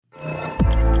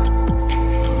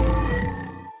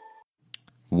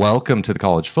Welcome to the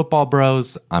College Football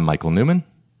Bros. I'm Michael Newman.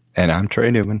 And I'm Trey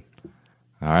Newman.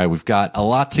 All right, we've got a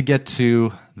lot to get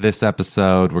to this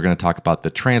episode. We're going to talk about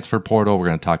the transfer portal. We're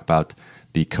going to talk about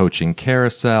the coaching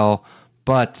carousel.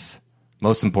 But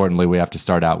most importantly, we have to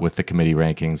start out with the committee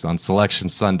rankings. On Selection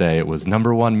Sunday, it was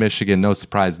number 1, Michigan. No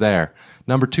surprise there.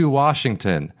 Number 2,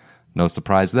 Washington. No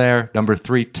surprise there. Number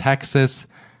 3, Texas.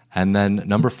 And then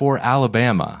number 4,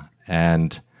 Alabama.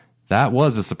 And that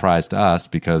was a surprise to us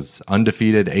because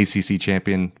undefeated ACC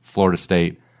champion Florida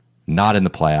State, not in the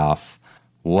playoff.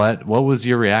 What was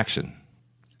your reaction?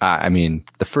 I mean,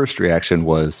 the first reaction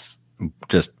was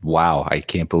just, wow, I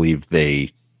can't believe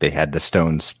they had the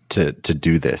stones to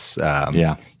do this.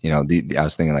 Yeah. I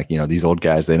was thinking, like, these old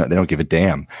guys, they don't give a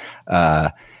damn.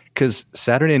 Because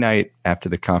Saturday night after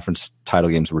the conference title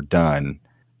games were done,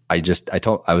 I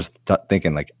was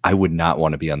thinking, like, I would not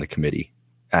want to be on the committee.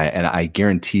 And I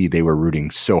guarantee they were rooting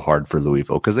so hard for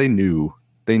Louisville because they knew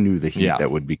the heat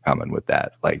that would be coming with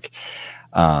that. Like,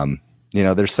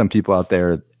 there's some people out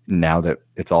there now that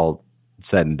it's all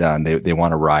said and done, they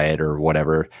want to riot or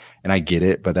whatever. And I get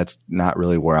it, but that's not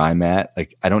really where I'm at.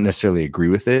 Like, I don't necessarily agree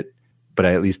with it, but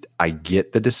at least I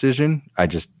get the decision. I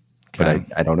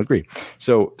don't agree.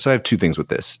 So I have two things with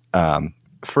this.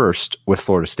 First, with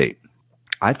Florida State,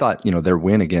 I thought, their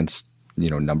win against,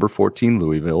 number 14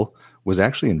 Louisville was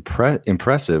actually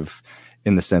impressive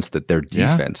in the sense that their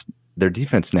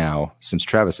defense now, since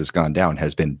Travis has gone down,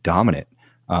 has been dominant.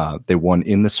 They won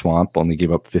in the swamp, only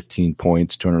gave up 15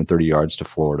 points, 230 yards to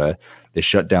Florida. They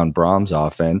shut down Brom's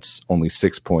offense, only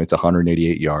 6 points,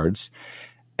 188 yards.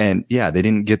 And yeah, they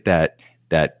didn't get that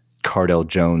Cardell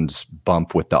Jones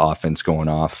bump with the offense going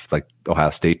off like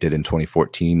Ohio State did in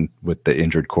 2014 with the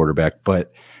injured quarterback.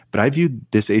 But I viewed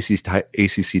this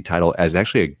ACC title as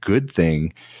actually a good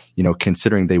thing,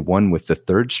 considering they won with the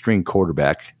third string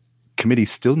quarterback. Committee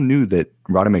still knew that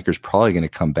Rodemaker's probably going to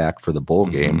come back for the bowl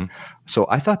game. So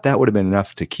I thought that would have been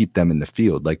enough to keep them in the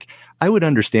field. Like, I would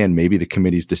understand maybe the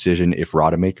committee's decision if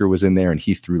Rodemaker was in there and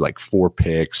he threw like 4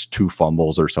 picks, 2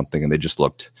 fumbles or something, and they just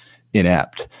looked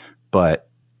inept. But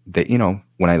they,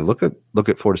 when I look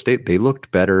at Florida State, they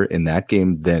looked better in that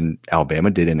game than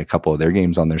Alabama did in a couple of their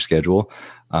games on their schedule.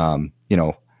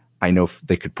 I know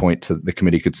they could point to, the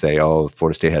committee could say, oh,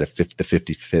 Florida State had the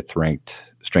 55th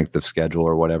ranked strength of schedule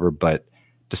or whatever. But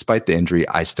despite the injury,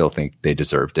 I still think they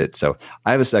deserved it. So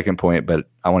I have a second point, but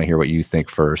I want to hear what you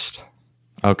think first.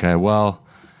 Okay, well,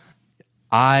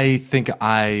 I think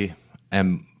I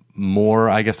am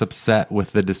more, upset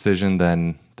with the decision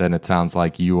than it sounds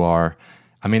like you are.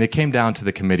 I mean, it came down to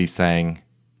the committee saying,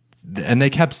 and they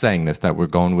kept saying this, that we're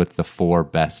going with the 4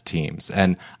 best teams.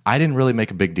 And I didn't really make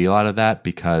a big deal out of that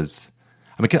because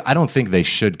I don't think they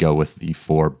should go with the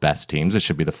 4 best teams. It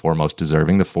should be the 4 most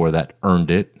deserving, the 4 that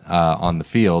earned it on the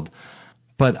field.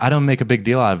 But I don't make a big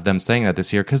deal out of them saying that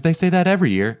this year because they say that every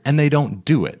year and they don't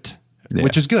do it,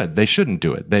 which is good. They shouldn't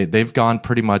do it. They've gone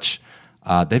pretty much,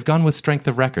 they've gone with strength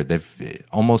of record. They've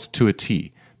almost to a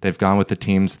T. They've gone with the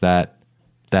teams that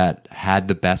had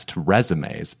the best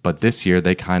resumes, but this year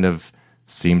they kind of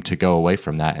seem to go away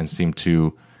from that and seem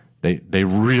to they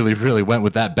really, really went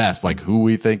with that best, like who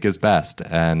we think is best,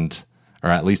 and or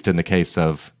at least in the case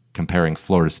of comparing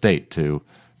Florida State to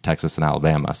Texas and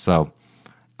Alabama. So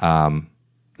that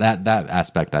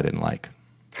aspect I didn't like.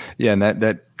 Yeah, and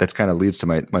that's kind of leads to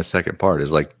my second part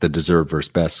is like the deserve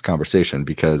versus best conversation,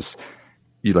 because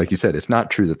like you said, it's not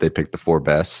true that they picked the 4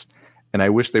 best. And I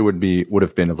wish they would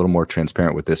have been a little more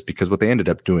transparent with this, because what they ended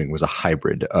up doing was a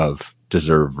hybrid of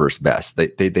deserve versus best.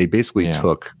 They basically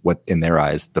took what, in their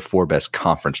eyes, the 4 best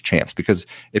conference champs, because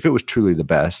if it was truly the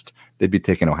best, they'd be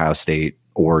taking Ohio State,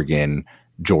 Oregon,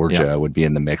 Georgia would be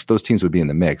in the mix. Those teams would be in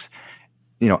the mix.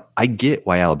 I get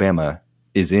why Alabama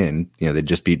is in. They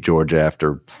just beat Georgia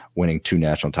after winning 2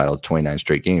 national titles, 29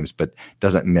 straight games, but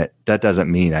that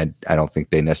doesn't mean I don't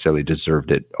think they necessarily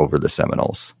deserved it over the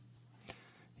Seminoles.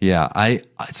 Yeah,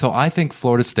 I think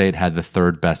Florida State had the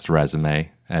 3rd best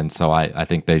resume, and so I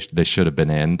think they should have been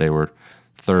in. They were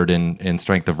 3rd in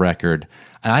strength of record,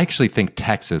 and I actually think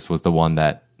Texas was the one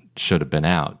that should have been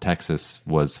out. Texas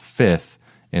was 5th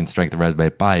in strength of resume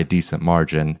by a decent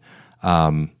margin,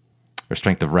 or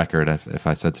strength of record if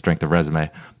I said strength of resume.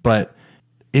 But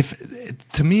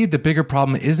to me the bigger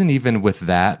problem isn't even with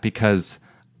that, because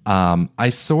I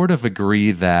sort of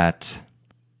agree that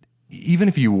even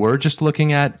if you were just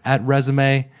looking at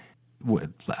resume,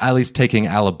 at least taking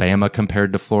Alabama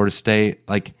compared to Florida State,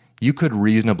 like you could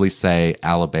reasonably say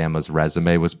Alabama's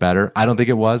resume was better. I don't think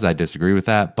it was. I disagree with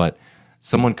that, but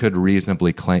someone could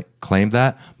reasonably claim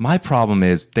that. My problem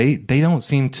is they don't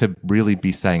seem to really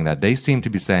be saying that. They seem to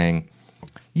be saying,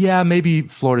 yeah, maybe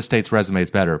Florida State's resume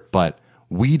is better, but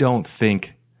we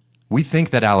think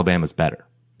that Alabama's better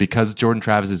because Jordan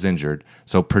Travis is injured.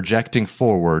 So projecting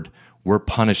forward, we're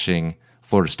punishing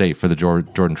Florida State for the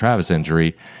Jordan Travis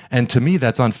injury. And to me,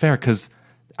 that's unfair because,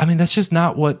 I mean, that's just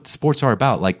not what sports are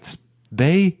about. Like,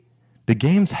 the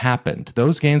games happened.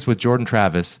 Those games with Jordan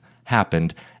Travis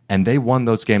happened, and they won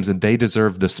those games, and they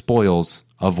deserve the spoils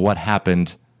of what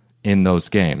happened in those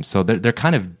games. So they're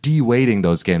kind of de-weighting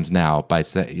those games now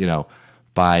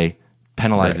by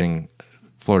penalizing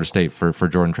Florida State for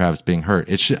Jordan Travis being hurt.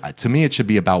 To me, it should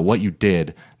be about what you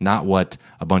did, not what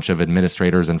a bunch of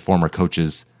administrators and former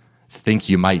coaches think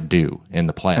you might do in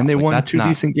the playoffs. And they won two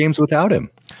decent games without him.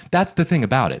 That's the thing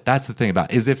about it.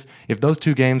 Is if those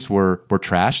two games were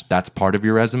trash, that's part of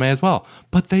your resume as well.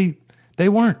 But they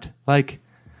weren't. Like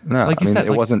you said,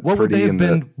 it wasn't pretty in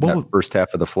the first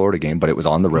half of the Florida game, but it was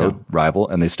on the road rival,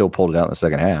 and they still pulled it out in the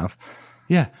second half.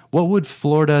 Yeah. What would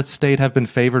Florida State have been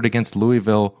favored against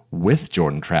Louisville with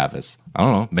Jordan Travis? I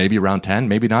don't know. Maybe around 10,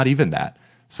 maybe not even that.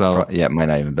 So yeah, it might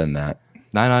not even been that.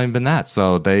 Not even been that.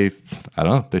 So I don't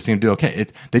know. They seemed to do okay.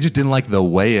 They just didn't like the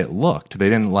way it looked. They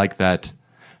didn't like that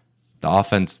the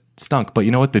offense stunk. But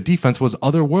you know what? The defense was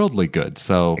otherworldly good.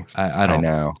 So I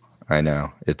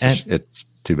know. It's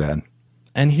too bad.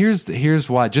 And here's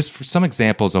why. Just for some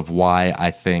examples of why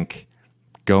I think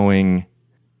going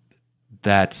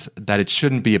that it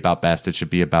shouldn't be about best. It should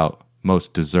be about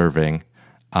most deserving.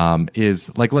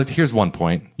 Is like here's one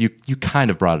point. You kind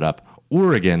of brought it up.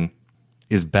 Oregon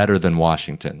is better than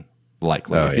Washington,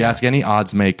 likely. If you ask any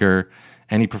odds maker,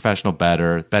 any professional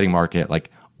betting market,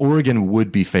 like Oregon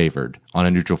would be favored on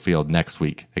a neutral field next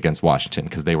week against Washington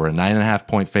because they were a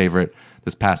 9.5-point favorite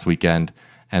this past weekend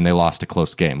and they lost a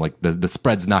close game. Like the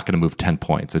spread's not going to move 10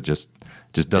 points. It just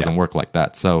doesn't work like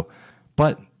that. So,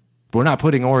 but we're not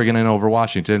putting Oregon in over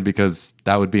Washington because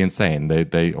that would be insane.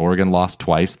 Oregon lost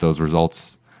twice. Those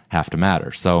results have to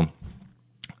matter. So,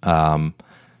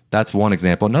 that's one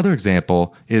example. Another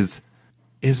example is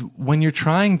when you're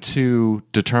trying to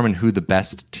determine who the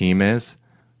best team is,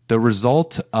 the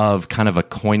result of kind of a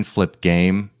coin flip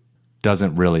game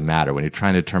doesn't really matter when you're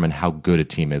trying to determine how good a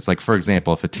team is. Like, for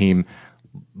example, if a team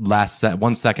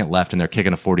 1 second left and they're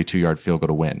kicking a 42-yard field goal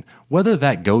to win, whether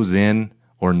that goes in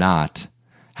or not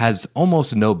has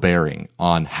almost no bearing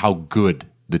on how good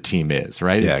the team is,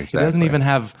 right? Yeah, exactly. It doesn't even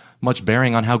have much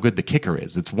bearing on how good the kicker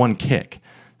is. It's one kick.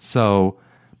 So...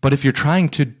 But this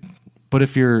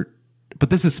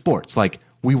is sports. Like,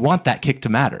 we want that kick to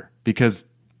matter because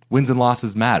wins and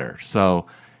losses matter. So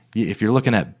if you're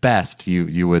looking at best,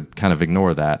 you would kind of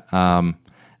ignore that. And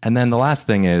then the last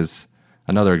thing is,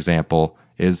 another example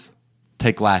is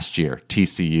take last year,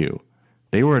 TCU.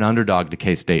 They were an underdog to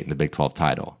K-State in the Big 12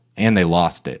 title, and they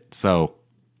lost it. So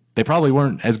they probably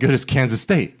weren't as good as Kansas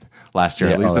State last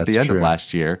year, at least at the end of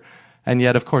last year. And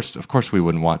yet, of course, we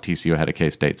wouldn't want TCU ahead of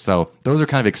K-State. So those are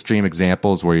kind of extreme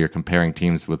examples where you're comparing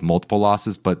teams with multiple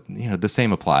losses, but the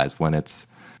same applies when it's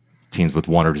teams with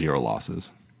 1 or 0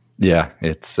 losses. Yeah,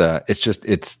 it's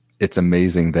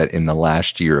amazing that in the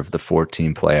last year of the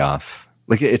 14 playoff,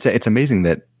 like it's amazing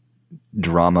that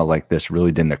drama like this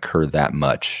really didn't occur that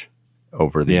much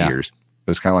over the years. It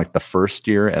was kind of like the first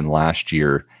year and last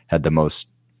year had the most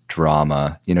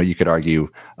drama. You could argue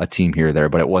a team here or there,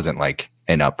 but it wasn't like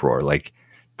an uproar like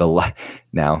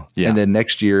now. And then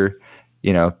next year,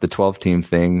 the 12-team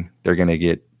thing, they're going to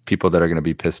get people that are going to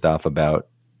be pissed off about,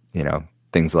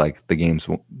 things like the games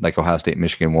like Ohio State,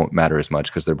 Michigan won't matter as much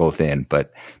because they're both in,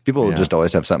 but people will just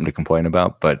always have something to complain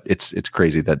about. But it's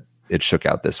crazy that it shook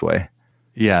out this way.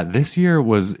 Yeah. This year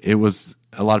was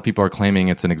a lot of people are claiming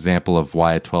it's an example of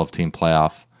why a 12-team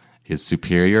playoff is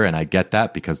superior. And I get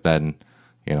that because then,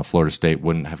 Florida State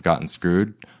wouldn't have gotten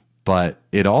screwed. But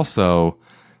it also,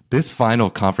 this final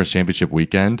conference championship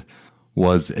weekend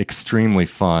was extremely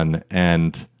fun.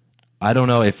 And I don't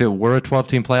know if it were a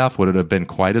 12-team playoff, would it have been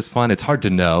quite as fun? It's hard to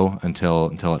know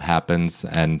until it happens.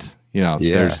 And,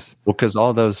 there's... Well, because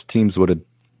all those teams would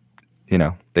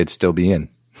have, they'd still be in.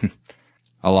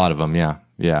 A lot of them, yeah.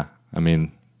 Yeah. I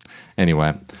mean,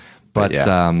 anyway. But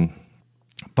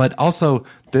also,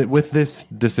 with this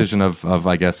decision of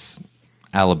I guess,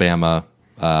 Alabama...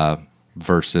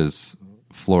 versus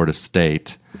Florida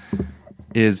State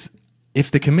is if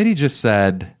the committee just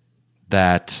said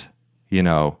that,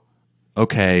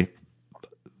 okay,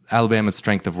 Alabama's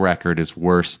strength of record is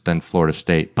worse than Florida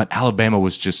State, but Alabama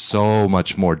was just so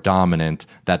much more dominant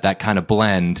that kind of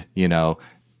blend,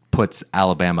 puts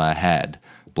Alabama ahead,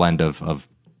 blend of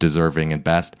deserving and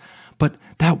best. But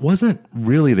that wasn't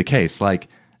really the case. Like,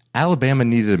 Alabama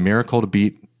needed a miracle to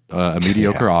beat a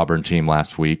mediocre Auburn team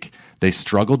last week. They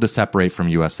struggled to separate from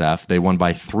USF. They won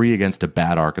by 3 against a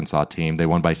bad Arkansas team. They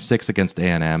won by 6 against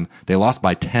A&M. They lost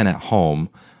by 10 at home.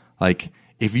 Like,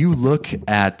 if you look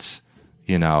at,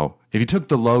 if you took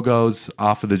the logos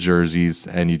off of the jerseys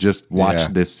and you just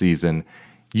watched this season,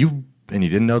 and you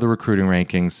didn't know the recruiting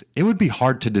rankings, it would be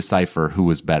hard to decipher who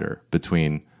was better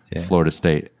between Florida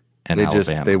State and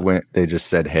Alabama. They just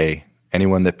said, hey,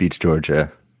 anyone that beats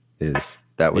Georgia was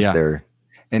their,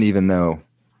 and even though,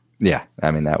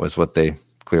 that was what they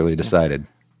clearly decided.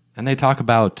 And they talk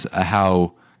about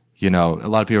how, a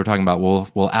lot of people are talking about,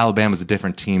 well, Alabama's a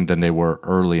different team than they were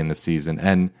early in the season.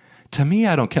 And to me,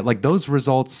 I don't care. Like, those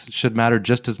results should matter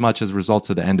just as much as results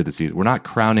at the end of the season. We're not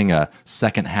crowning a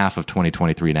second half of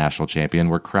 2023 national champion.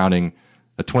 We're crowning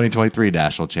a 2023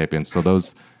 national champion. So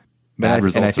those bad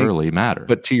results early matter.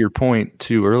 But to your point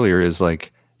too earlier is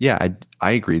like,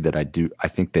 I agree that I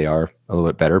think they are a little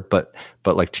bit better. But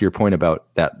like, to your point about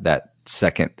that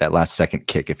last second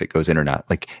kick, if it goes in or not,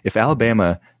 like, if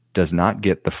Alabama does not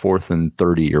get the 4th and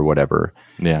 30 or whatever,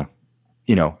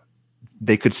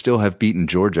 they could still have beaten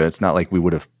Georgia. It's not like we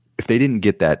would have, if they didn't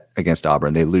get that against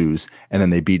Auburn, they lose, and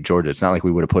then they beat Georgia. It's not like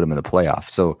we would have put them in the playoff.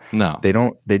 So no, they're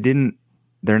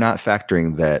not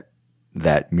factoring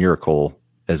that miracle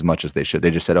as much as they should.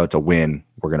 They just said, oh, it's a win,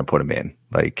 we're going to put them in.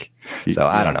 Like, so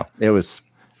I don't know. It was.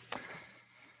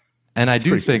 And I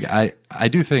do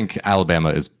think Alabama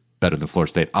is better than Florida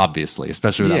State, obviously,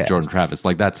 especially without Jordan Travis.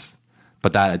 Like,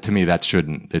 but that, to me, it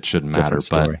shouldn't matter.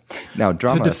 But now,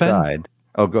 drama aside.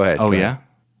 Oh, go ahead. Oh, yeah?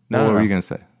 No, what were you going to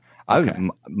say?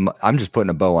 I'm just putting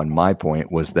a bow on my point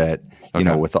was that,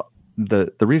 with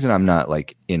the reason I'm not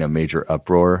like in a major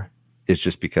uproar is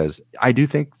just because I do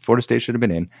think Florida State should have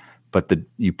been in, but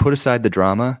you put aside the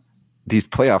drama, these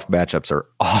playoff matchups are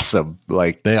awesome.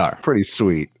 Like, they are pretty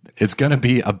sweet. It's going to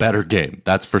be a better game.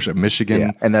 That's for sure.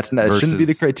 Michigan. And it shouldn't be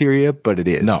the criteria, but it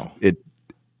is. No, it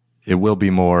will be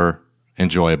more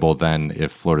enjoyable than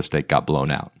if Florida State got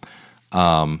blown out,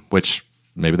 which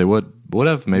maybe they would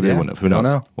have, maybe they wouldn't have. Who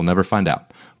knows? We'll never find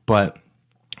out. But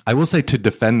I will say, to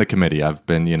defend the committee, I've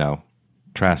been,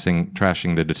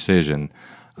 trashing the decision.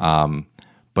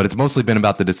 But it's mostly been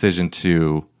about the decision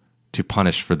to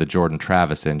punish for the Jordan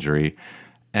Travis injury.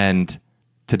 And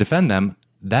to defend them,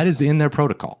 that is in their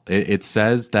protocol. It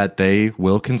says that they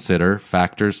will consider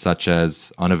factors such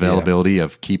as unavailability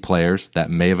of key players that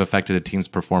may have affected a team's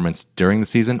performance during the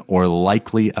season or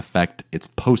likely affect its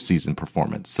postseason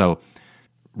performance. So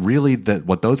really,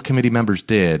 what those committee members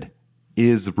did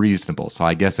is reasonable. So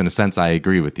I guess in a sense I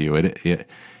agree with you. It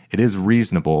is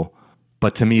reasonable,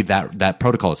 but to me that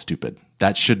protocol is stupid.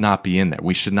 That should not be in there.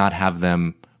 We should not have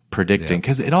them predicting,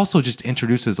 because it also just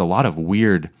introduces a lot of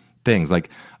weird things. Like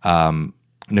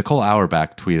Nicole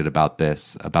Auerbach tweeted about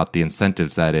this, about the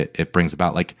incentives that it brings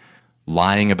about, like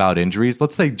lying about injuries.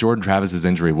 Let's say Jordan Travis's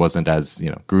injury wasn't as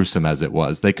gruesome as it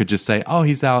was. They could just say, oh,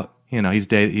 he's out. He's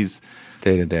day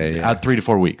to day, out 3 to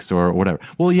 4 weeks or whatever.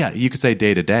 Well, you could say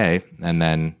day to day, and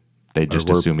then they just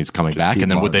assume he's coming back. And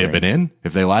then would they have been in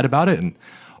if they lied about it?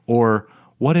 Or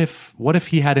what if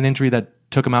he had an injury that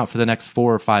took him out for the next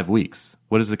 4 or 5 weeks?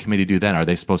 What does the committee do then? Are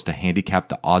they supposed to handicap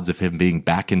the odds of him being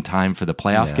back in time for the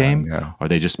playoff game? Yeah. Or are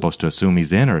they just supposed to assume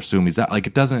he's in or assume he's out? Like,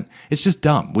 it's just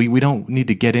dumb. We don't need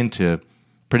to get into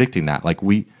predicting that. Like,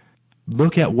 we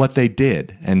look at what they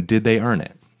did, and did they earn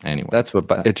it? Anyway,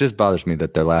 it just bothers me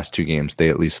that their last 2 games, they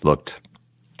at least looked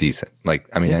decent. Like,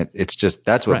 I mean, it's just,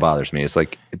 that's what bothers me. It's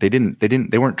like, they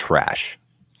weren't trash.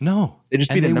 No, they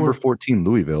just beat a number 14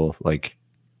 Louisville, like,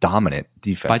 dominant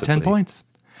defensively by 10 points.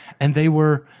 And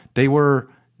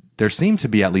there seemed to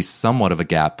be at least somewhat of a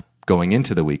gap going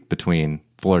into the week between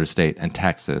Florida State and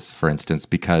Texas, for instance,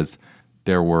 because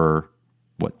there were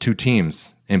 2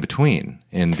 teams in between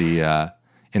in the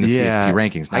CFP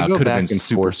rankings. Now, it could have been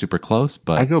super close,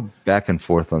 but I go back and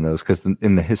forth on those, because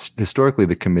historically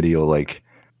the committee will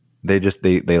they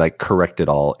like correct it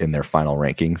all in their final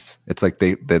rankings. It's like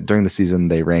they during the season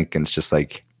they rank, and it's just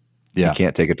like, you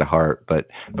can't take it to heart. But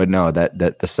no,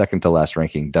 that the second to last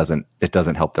ranking doesn't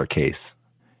help their case.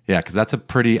 Yeah, because that's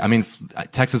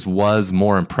Texas was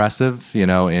more impressive,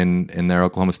 in their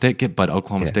Oklahoma State get, but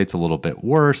Oklahoma State's a little bit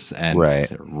worse, and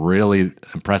really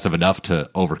impressive enough to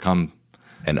overcome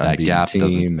an that gap.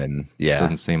 Team,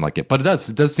 doesn't seem like it, but it does.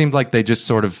 It does seem like they just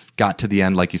sort of got to the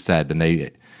end, like you said, and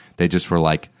they just were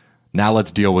like, now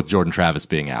let's deal with Jordan Travis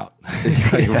being out.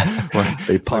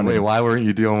 Why weren't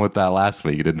you dealing with that last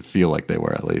week? You didn't feel like they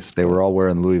were, at least. They were all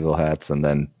wearing Louisville hats, and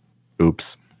then,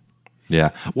 oops.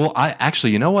 Yeah. Well, I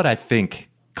actually, what I think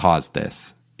caused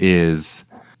this is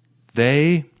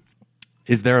their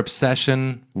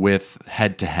obsession with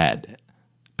head to head,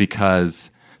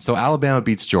 because so Alabama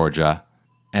beats Georgia,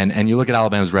 And you look at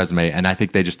Alabama's resume, and I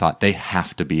think they just thought they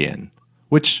have to be in,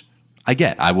 which I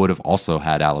get. I would have also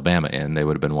had Alabama in. They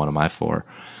would have been one of my 4.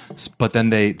 But then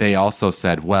they also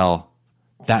said, well,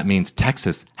 that means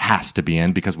Texas has to be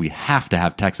in because we have to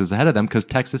have Texas ahead of them because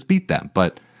Texas beat them.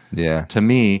 But to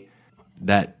me,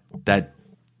 that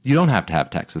you don't have to have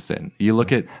Texas in. You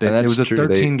look at it was a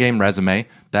 13-game resume.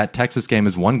 That Texas game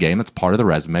is one game. It's part of the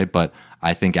resume. But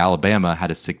I think Alabama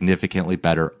had a significantly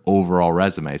better overall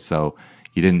resume. So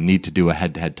you didn't need to do a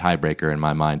head-to-head tiebreaker in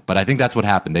my mind. But I think that's what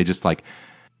happened. They just like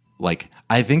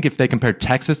I think if they compare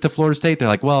Texas to Florida State, they're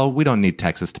like, well, we don't need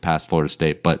Texas to pass Florida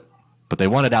State, but they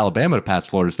wanted Alabama to pass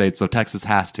Florida State, so Texas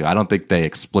has to. I don't think they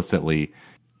explicitly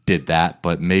did that,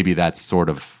 but maybe that's sort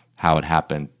of how it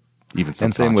happened, even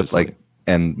subconsciously. And same with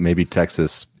and maybe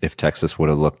Texas, if Texas would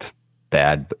have looked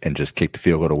bad and just kicked a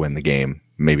field goal to win the game,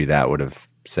 maybe that would have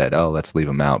said, oh, let's leave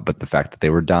them out. But the fact that they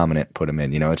were dominant, put them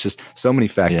in. It's just so many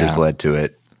factors led to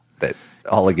it that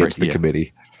all against the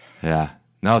committee. Yeah.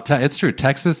 No, it's true.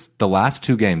 Texas, the last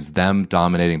 2 games, them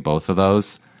dominating both of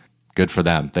those, good for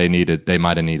them. They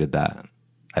might have needed that.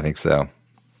 I think so.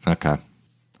 Okay.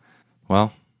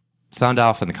 Well, sound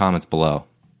off in the comments below.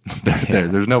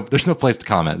 There's no place to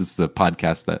comment. This is a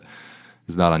podcast that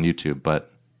is not on YouTube, but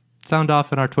sound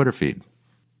off in our Twitter feed.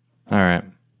 All right.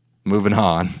 Moving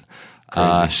on.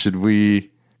 Let's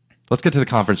get to the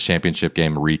conference championship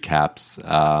game recaps.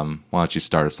 Why don't you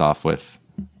start us off with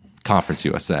Conference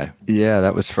USA? Yeah,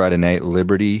 that was Friday night.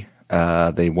 Liberty,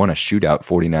 they won a shootout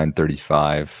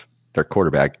 49-35. Their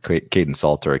quarterback, Caden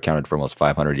Salter, accounted for almost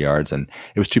 500 yards, and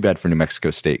it was too bad for New Mexico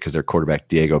State because their quarterback,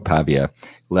 Diego Pavia,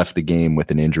 left the game with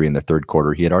an injury in the third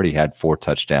quarter. He had already had 4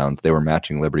 touchdowns. They were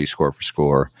matching Liberty score for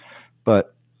score,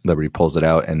 but Liberty pulls it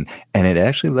out, and it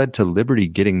actually led to Liberty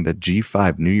getting the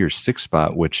G5 New Year's 6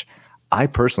 spot, which I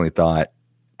personally thought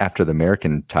after the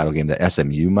American title game that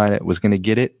SMU was going to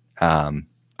get it.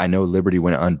 I know Liberty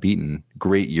went unbeaten.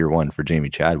 Great year 1 for Jamie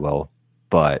Chadwell,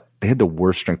 but they had the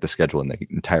worst strength of schedule in the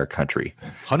entire country.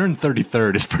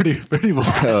 133rd is pretty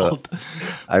wild.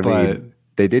 I mean,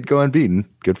 they did go unbeaten.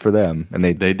 Good for them, and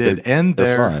they did. And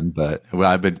they're fun. But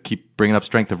I've been keep bringing up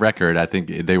strength of record. I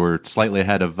think they were slightly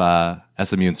ahead of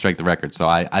SMU in strength of record. So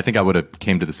I think I would have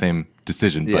came to the same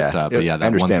decision. But yeah, I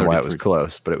understand why it was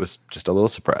close, but it was just a little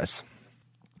surprise.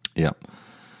 Yeah.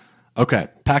 Okay,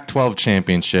 Pac-12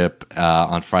 championship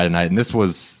on Friday night, and this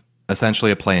was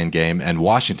essentially a play-in game, and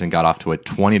Washington got off to a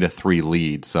 20-3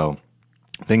 lead, so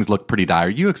things looked pretty dire.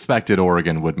 You expected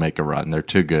Oregon would make a run. They're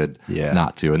too good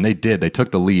not to, and they did. They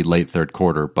took the lead late third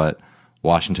quarter, but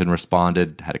Washington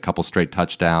responded, had a couple straight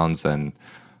touchdowns, and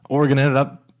Oregon ended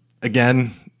up,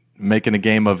 again, making a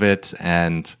game of it,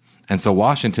 and so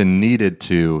Washington needed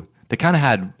to, they kind of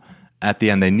had, at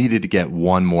the end, they needed to get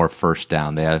one more first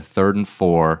down. They had a 3rd and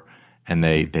 4, and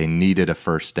they needed a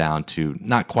first down to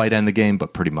not quite end the game,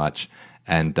 but pretty much.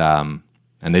 And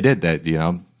they did that.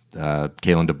 Kalen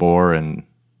DeBoer and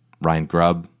Ryan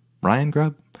Grubb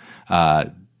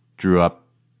drew up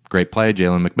great play.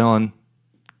 Jalen McMillan,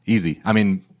 easy. I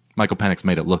mean, Michael Penix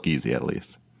made it look easy at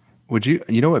least. Would you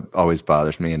know what always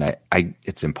bothers me, and I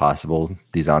it's impossible,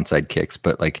 these onside kicks,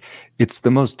 but it's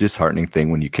the most disheartening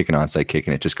thing when you kick an onside kick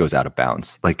and it just goes out of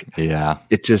bounds. I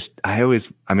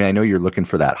know you're looking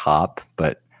for that hop,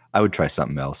 but I would try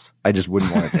something else. I just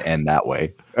wouldn't want it to end that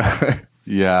way.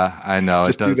 Yeah, I know.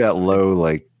 Just do that low,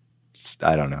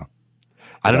 I don't know.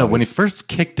 I don't know. When he first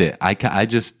kicked it, I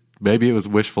just, maybe it was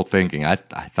wishful thinking. I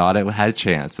thought it had a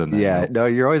chance. And then,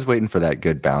 you're always waiting for that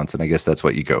good bounce, and I guess that's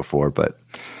what you go for, but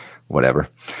whatever.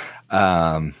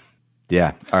 All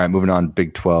right, moving on.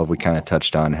 Big 12, we kind of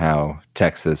touched on how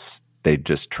Texas, they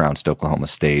just trounced Oklahoma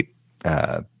State,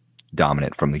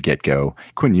 dominant from the get-go.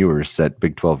 Quinn Ewers set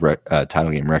Big 12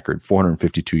 title game record,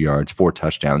 452 yards, 4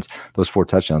 touchdowns. Those 4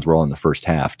 touchdowns were all in the first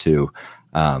half, too.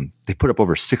 They put up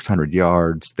over 600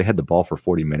 yards. They had the ball for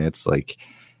 40 minutes.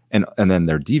 And then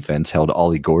their defense held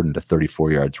Ollie Gordon to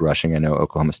 34 yards rushing. I know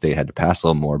Oklahoma State had to pass a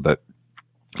little more, but,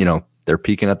 they're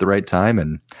peaking at the right time,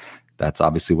 and that's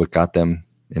obviously what got them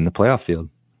in the playoff field.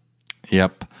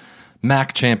 Yep.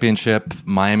 MAC championship,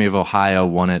 Miami of Ohio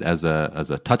won it as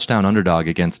a touchdown underdog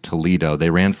against Toledo. They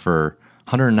ran for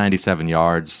 197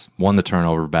 yards, won the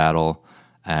turnover battle,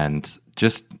 and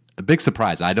just a big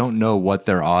surprise. I don't know what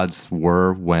their odds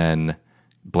were when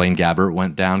Blaine Gabbert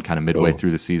went down kind of midway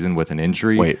through the season with an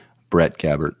injury. Wait, Brett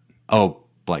Gabbert. Oh,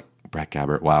 Brett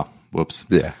Gabbert. Wow. Whoops.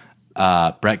 Yeah.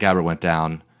 Brett Gabbert went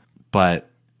down,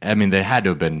 but I mean, they had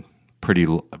to have been pretty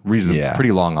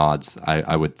long odds,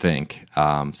 I would think.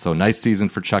 So nice season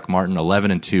for Chuck Martin,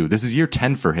 11-2. This is year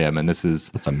 10 for him, and that's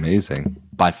amazing.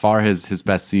 By far his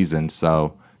best season.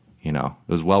 So it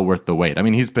was well worth the wait. I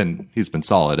mean, he's been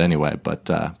solid anyway, but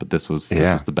this was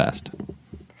the best.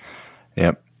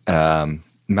 Yep.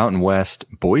 Mountain West,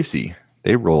 Boise,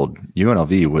 they rolled.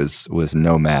 UNLV was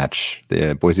no match.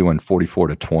 Boise won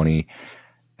 44-20.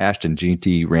 Ashton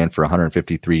Jeanty ran for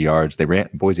 153 yards.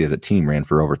 Boise as a team ran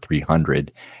for over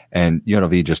 300, and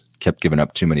UNLV just kept giving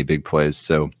up too many big plays.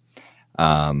 So,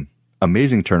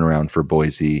 amazing turnaround for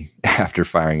Boise after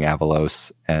firing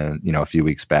Avalos and a few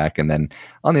weeks back. And then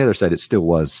on the other side, it still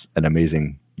was an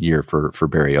amazing year for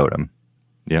Barry Odom.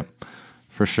 Yep,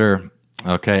 for sure.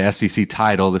 Okay, SEC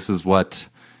title. This is what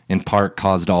in part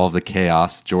caused all of the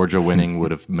chaos. Georgia winning would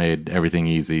have made everything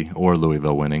easy, or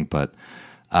Louisville winning, but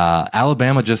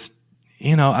Alabama just,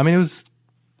 it was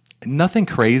nothing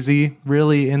crazy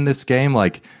really in this game.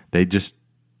 Like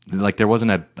there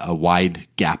wasn't a wide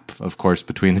gap, of course,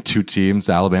 between the two teams.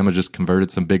 Alabama just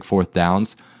converted some big fourth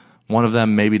downs. One of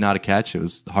them, maybe not a catch. It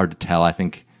was hard to tell. I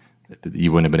think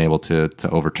you wouldn't have been able to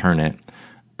overturn it.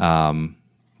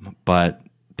 But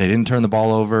they didn't turn the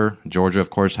ball over. Georgia, of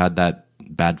course, had that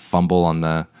bad fumble on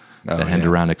the end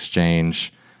around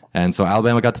exchange. And so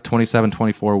Alabama got the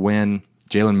 27-24 win.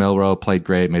 Jalen Milroe played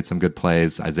great, made some good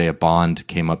plays. Isaiah Bond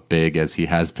came up big, as he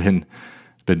has been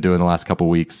doing the last couple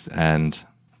weeks. And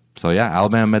so,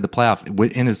 Alabama made the playoff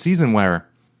in a season where,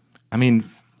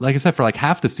 like I said, for like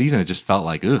half the season, it just felt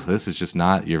like, this is just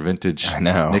not your vintage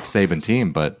Nick Saban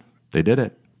team, but they did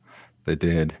it. They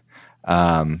did.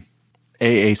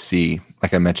 AAC,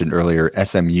 like I mentioned earlier,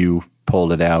 SMU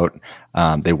pulled it out.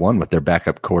 They won with their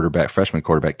freshman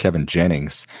quarterback, Kevin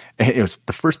Jennings. It was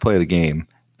the first play of the game.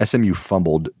 SMU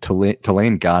fumbled.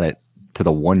 Tulane got it to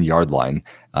the 1 yard line.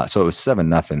 So it was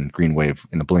 7-0 Green Wave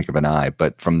in the blink of an eye.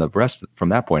 But from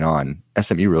that point on,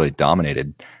 SMU really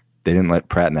dominated. They didn't let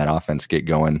Pratt and that offense get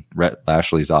going. Rhett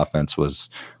Lashley's offense was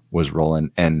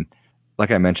rolling. And like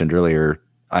I mentioned earlier,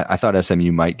 I thought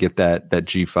SMU might get that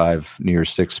G5 New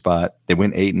Year's 6 spot. They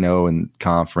went 8-0 in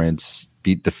conference,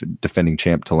 beat defending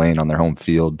champ Tulane on their home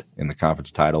field in the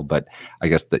conference title. But I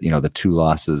guess that the two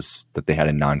losses that they had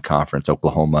in non-conference,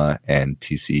 Oklahoma and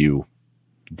TCU,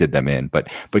 did them in. But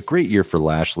great year for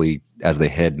Lashley as they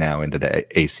head now into the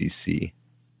ACC.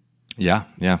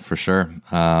 Yeah, for sure.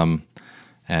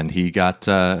 And he got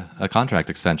a contract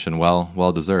extension,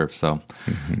 well deserved. So,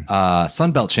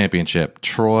 Sun Belt Championship,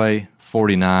 Troy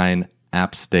 49,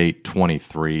 App State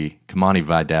 23. Kamani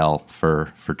Vidal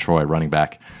for Troy, running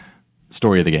back.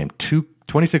 Story of the game: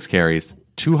 26 carries,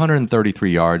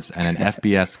 233 yards, and an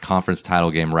FBS conference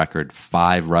title game record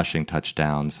 5 rushing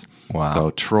touchdowns. Wow!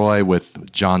 So Troy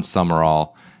with John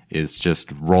Summerall is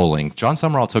just rolling. John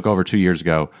Summerall took over 2 years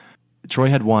ago. Troy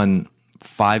had won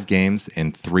 5 games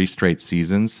in 3 straight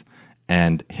seasons,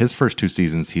 and his first 2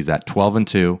 seasons he's at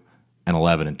 12-2 and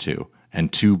 11-2,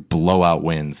 and 2 blowout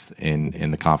wins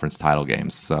in the conference title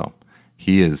games. So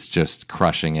he is just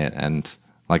crushing it. And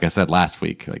like I said last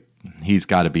week, like he's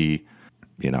got to be,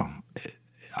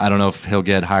 I don't know if he'll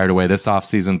get hired away this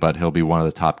offseason, but he'll be one of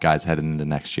the top guys heading into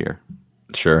next year.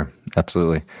 Sure,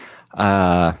 absolutely.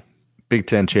 Big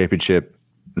Ten championship.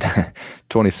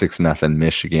 26-0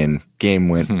 Michigan. Game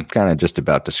went kind of just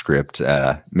about to script.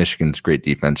 Michigan's great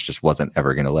defense just wasn't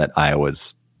ever going to let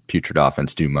Iowa's putrid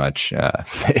offense do much.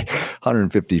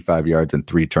 155 yards and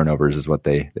 3 turnovers is what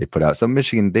they put out. So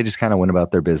Michigan, they just kind of went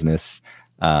about their business.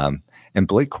 And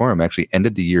Blake Corum actually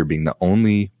ended the year being the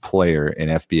only player in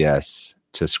FBS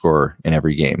to score in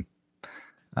every game.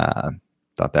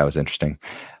 Thought that was interesting.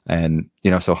 And,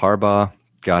 so Harbaugh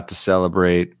got to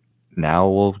celebrate. Now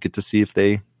we'll get to see if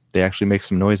they actually make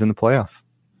some noise in the playoff.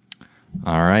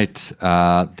 All right.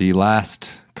 The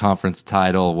last conference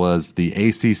title was the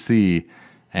ACC.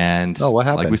 And what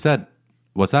happened? Like we said,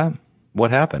 what's that?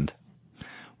 What happened?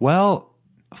 Well,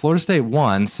 Florida State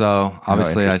won. So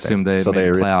obviously I assume they made the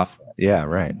playoff. Yeah,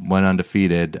 right. Went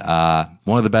undefeated.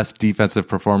 One of the best defensive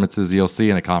performances you'll see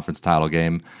in a conference title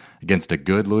game against a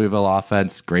good Louisville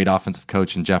offense, great offensive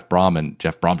coach in Jeff Brom. And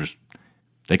Jeff Brom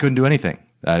they couldn't do anything.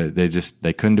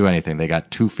 They couldn't do anything. They got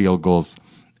 2 field goals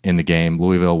in the game.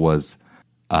 Louisville was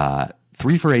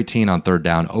 3 for 18 on third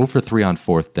down, 0 for 3 on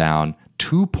fourth down,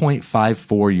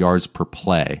 2.54 yards per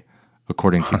play,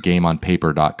 according to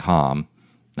GameOnPaper.com.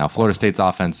 Now, Florida State's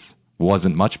offense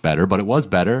wasn't much better, but it was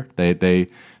better. They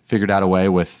figured out a way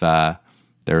with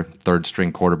their third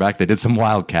string quarterback. They did some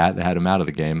wildcat. They had him out of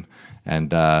the game,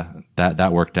 and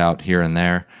that worked out here and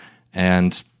there.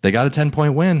 And they got a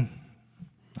 10-point win.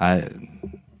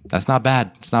 That's not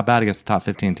bad. It's not bad against the top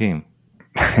 15 team.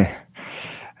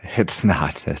 It's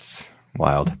not. It's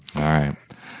wild. All right.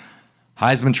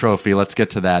 Heisman Trophy. Let's get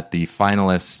to that. The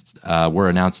finalists were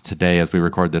announced today as we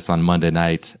record this on Monday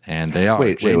night, and they are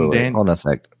Wait. Hold on a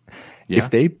sec.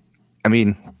 Yeah. I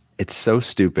mean, it's so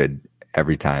stupid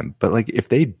every time, but like if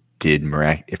they did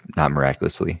if not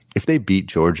miraculously, if they beat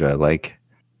Georgia, like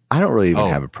I don't really even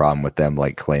have a problem with them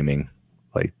like claiming,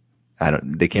 like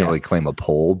they can't really claim a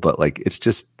poll, but like it's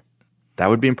just that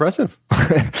would be impressive.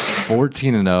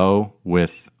 14-0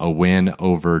 with a win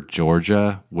over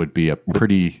Georgia would be a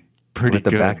pretty with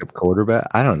the good backup quarterback.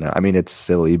 I don't know. I mean, it's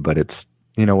silly, but it's,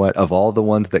 you know what? Of all the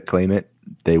ones that claim it,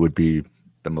 they would be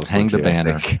the most hang legit, the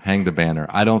banner. Hang the banner.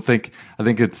 I think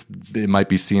it might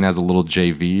be seen as a little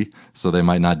JV, so they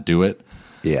might not do it.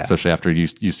 Yeah, especially after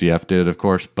UCF did it, of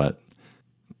course. But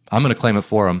I'm going to claim it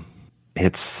for them.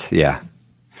 It's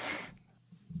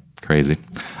crazy.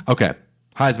 Okay,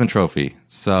 Heisman Trophy.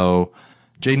 So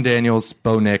Jaden Daniels,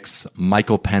 Bo Nix,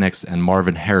 Michael Penix, and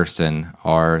Marvin Harrison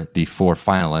are the 4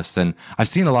 finalists. And I've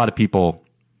seen a lot of people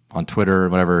on Twitter or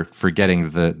whatever forgetting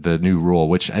the new rule,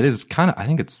 which it is I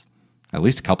think it's at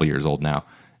least a couple years old now.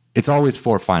 It's always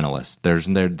 4 finalists.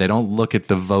 They don't look at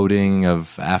the voting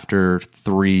of after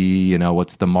 3,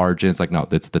 what's the margin. It's like, no,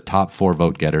 it's the top 4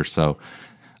 vote getters. So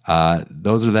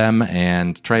those are them.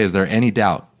 And Trey, is there any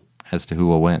doubt as to who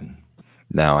will win?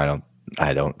 No,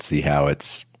 I don't see how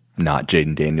it's not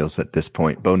Jaden Daniels at this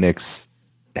point. Bo Nix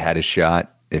had his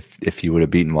shot if he would have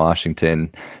beaten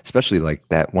Washington, especially like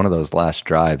that one of those last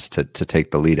drives to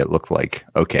take the lead. It looked like,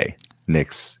 okay,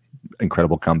 Nix,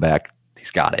 incredible comeback.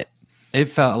 He's got it. It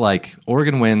felt like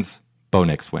Oregon wins, Bo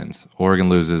Nix wins. Oregon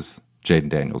loses, Jaden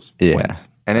Daniels wins.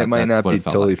 And it might not be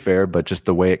totally fair, but just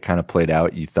the way it kind of played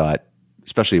out, you thought,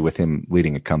 especially with him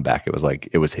leading a comeback, it was like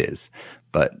it was his.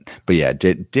 But yeah,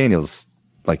 Daniels,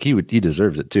 like he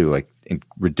deserves it too. Like in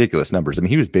ridiculous numbers. I mean,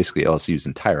 he was basically LSU's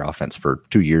entire offense for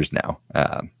 2 years now.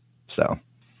 But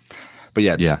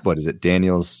yeah, what is it?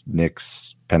 Daniels,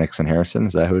 Nix, Penix, and Harrison.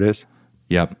 Is that who it is?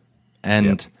 Yep.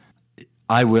 And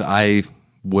I would have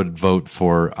voted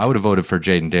for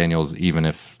Jaden Daniels even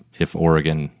if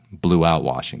Oregon blew out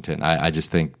Washington. I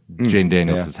just think Jaden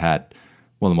Daniels has had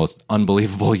one of the most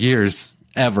unbelievable years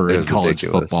ever in college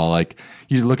football. Like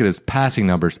you look at his passing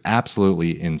numbers,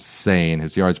 absolutely insane.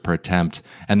 His yards per attempt,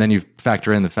 and then you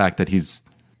factor in the fact that his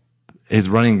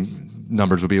running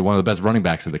numbers would be one of the best running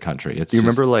backs in the country. Do you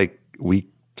remember like week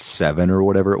 7 or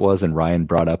whatever it was, and Ryan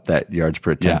brought up that yards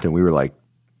per attempt, and we were like,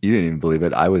 you didn't even believe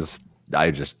it.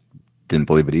 I just didn't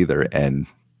believe it either. And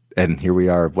here we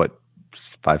are,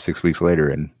 5-6 weeks later,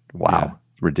 and wow,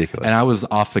 ridiculous. And I was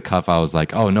off the cuff. I was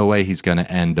like, oh, no way he's going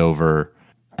to end over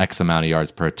X amount of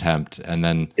yards per attempt. And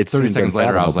then 30 seconds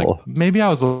later, I was like, maybe I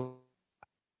was a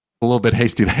little bit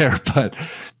hasty there, but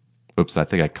oops, I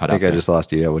think I cut out. I think I just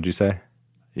lost you. Yeah, what'd you say?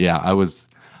 Yeah, I was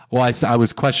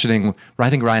questioning. I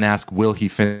think Ryan asked, will he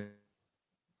finish?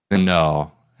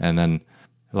 No. And then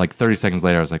like 30 seconds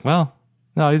later, I was like, well,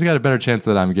 no, he's got a better chance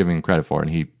than I'm giving him credit for.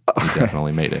 And he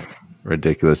definitely made it.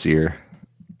 Ridiculous year.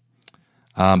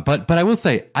 But I will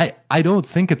say, I don't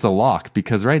think it's a lock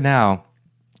because right now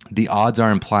the odds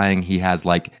are implying he has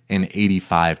like an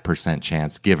 85%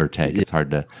 chance, give or take. It's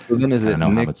hard to. So then is it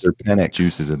Nix or Penix?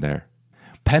 Juices in there.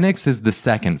 Penix is the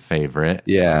second favorite.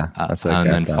 Yeah, that's what and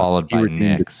then followed by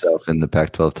Nix in the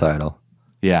Pac-12 title.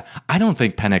 Yeah, I don't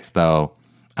think Penix though.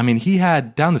 I mean, he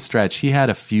had down the stretch, he had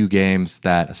a few games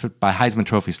that, by Heisman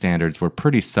Trophy standards, were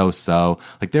pretty so-so.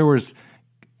 Like there was,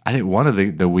 I think one of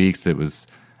the weeks it was,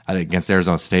 I think against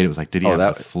Arizona State, it was like, did he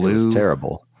have the flu? It was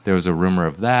terrible. There was a rumor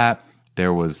of that.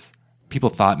 There was, people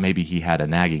thought maybe he had a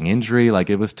nagging injury. Like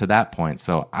it was to that point.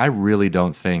 So I really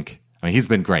don't think, I mean, he's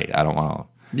been great. I don't want to.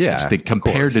 Yeah, I just think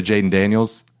compared to Jaden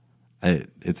Daniels,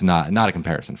 it's not a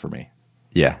comparison for me.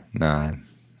 Yeah, no,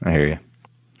 I hear you.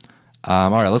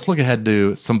 All right, let's look ahead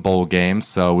to some bowl games.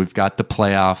 So we've got the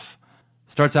playoff.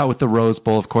 Starts out with the Rose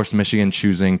Bowl. Of course, Michigan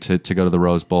choosing to go to the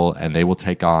Rose Bowl, and they will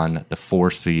take on the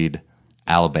 4 seed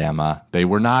Alabama. They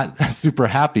were not super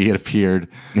happy, it appeared,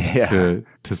 to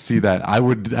see that. I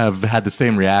would have had the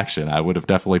same reaction. I would have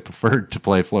definitely preferred to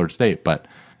play Florida State, but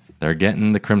they're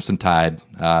getting the Crimson Tide.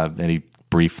 Any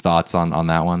brief thoughts on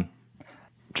that one?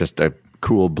 Just a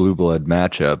cool blue blood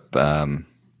matchup.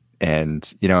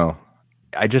 And, you know,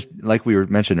 I just, like we were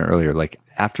mentioning earlier, like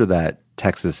after that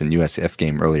Texas and USF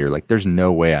game earlier, like there's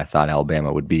no way I thought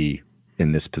Alabama would be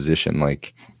in this position.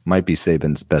 Like might be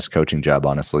Saban's best coaching job,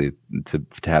 honestly, to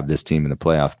have this team in the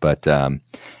playoff. But, and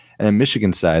then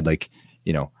Michigan side, like,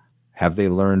 you know, have they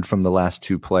learned from the last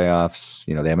 2 playoffs?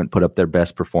 You know, they haven't put up their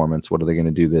best performance. What are they going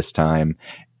to do this time?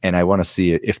 And I want to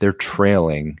see if they're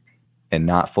trailing and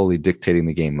not fully dictating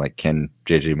the game, like can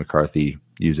JJ McCarthy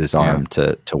use his arm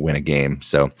to win a game?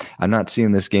 So I'm not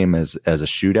seeing this game as a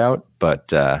shootout,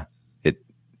 but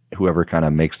whoever kind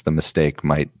of makes the mistake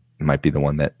might be the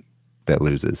one that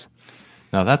loses.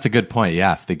 No, that's a good point.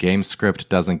 Yeah, if the game script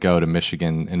doesn't go to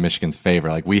Michigan in Michigan's favor,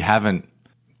 like we haven't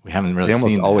really They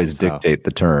almost seen always that, so. dictate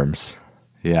the terms.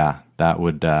 Yeah, that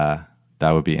would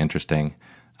be interesting.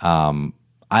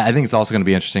 I think it's also going to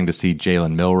be interesting to see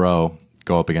Jalen Milroe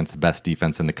go up against the best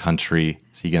defense in the country.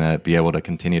 Is he going to be able to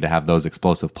continue to have those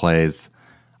explosive plays?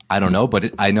 I don't know,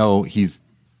 but I know he's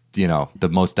the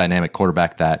most dynamic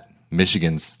quarterback that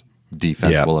Michigan's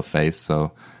defense will have faced.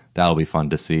 So that'll be fun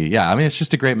to see. Yeah, I mean, it's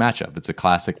just a great matchup. It's a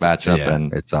classic matchup,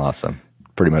 and it's awesome.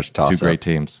 Pretty much toss-up. Two great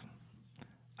teams.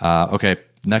 Okay,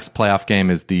 next playoff game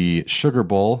is the Sugar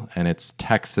Bowl, and it's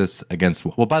Texas against.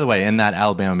 Well, by the way, in that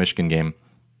Alabama-Michigan game,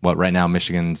 right now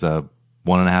Michigan's a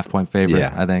 1.5 point favorite,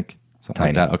 I think, something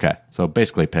like that. Okay, so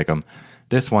basically pick them.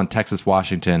 This one,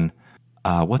 Texas-Washington.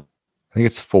 What? I think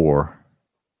it's 4.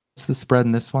 What's the spread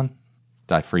in this one?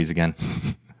 Did I freeze again?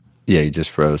 Yeah, you just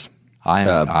froze.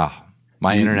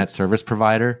 My internet service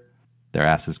provider, their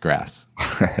ass is grass.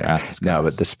 No,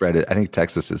 but the spread, I think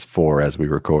Texas is 4 as we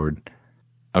record.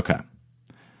 Okay.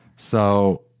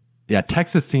 So, yeah,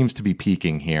 Texas seems to be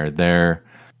peaking here. Their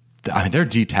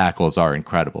D tackles are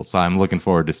incredible. So I'm looking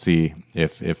forward to see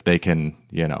if they can,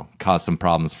 cause some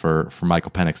problems for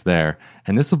Michael Penix there.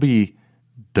 And this will be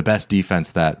the best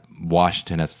defense that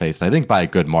Washington has faced, I think, by a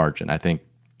good margin. I think,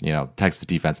 Texas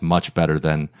defense much better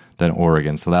than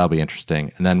Oregon. So that'll be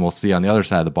interesting. And then we'll see on the other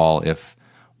side of the ball if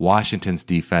Washington's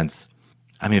defense,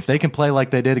 if they can play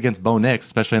like they did against Bo Nix,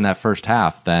 especially in that first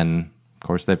half, then of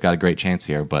course they've got a great chance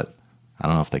here, but I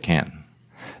don't know if they can.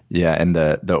 Yeah, and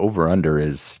the over-under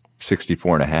is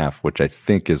 64.5, which I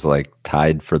think is like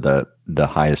tied for the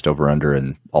highest over-under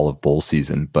in all of bowl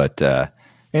season. But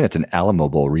and it's an Alamo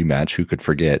Bowl rematch. Who could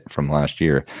forget from last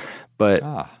year? But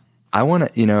I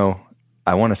want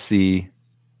to see,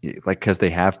 like, because they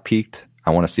have peaked. I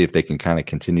want to see if they can kind of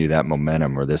continue that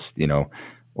momentum, or this,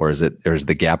 or is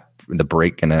the gap, the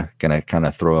break gonna kind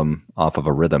of throw them off of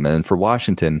a rhythm? And for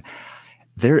Washington,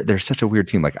 they're such a weird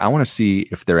team. Like, I want to see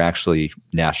if they're actually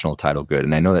national title good.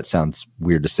 And I know that sounds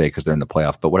weird to say because they're in the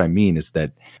playoff, but what I mean is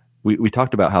that we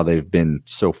talked about how they've been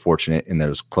so fortunate in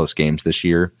those close games this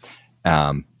year,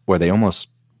 where they almost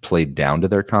played down to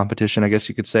their competition, I guess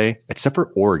you could say, except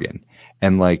for Oregon.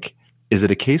 And like, is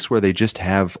it a case where they just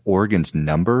have Oregon's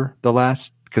number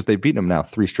because they've beaten them now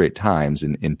 3 straight times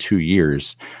in 2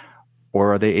 years,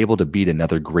 or are they able to beat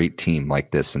another great team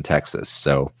like this in Texas?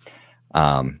 So,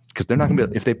 because they're not going to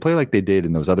be, if they play like they did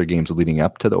in those other games leading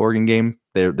up to the Oregon game,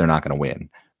 they're not going to win.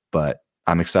 But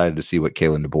I'm excited to see what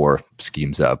Kalen DeBoer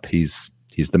schemes up. He's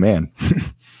the man.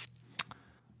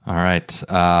 All right,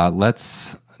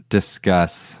 let's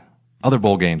discuss other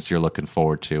bowl games you're looking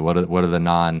forward to. What are the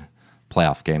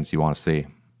non-playoff games you want to see?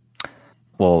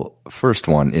 Well, first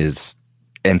one is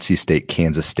NC State,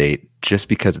 Kansas State, just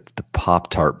because it's the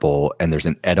Pop-Tart Bowl and there's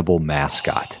an edible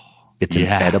mascot. It's an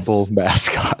edible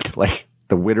mascot. Like,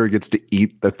 the winner gets to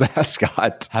eat the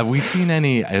mascot. Have we seen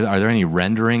are there any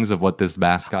renderings of what this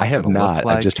mascot? I have not.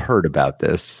 Like? I've just heard about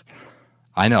this.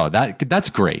 I know that's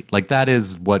great. Like, that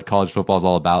is what college football is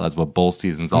all about. That's what bowl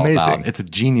season's all about. It's a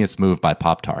genius move by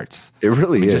Pop-Tarts. It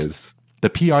really is. The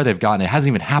PR they've gotten, it hasn't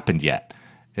even happened yet.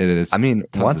 It is.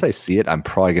 Once I see it, I'm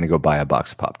probably going to go buy a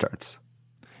box of Pop-Tarts.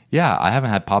 Yeah, I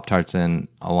haven't had Pop-Tarts in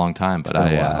a long time,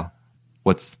 but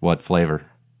what flavor?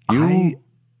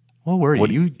 What were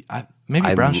you?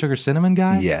 Maybe brown sugar cinnamon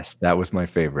guy? Yes, that was my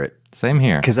favorite. Same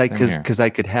here. Because I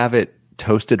could have it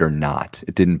toasted or not.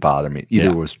 It didn't bother me.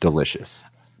 Either was delicious.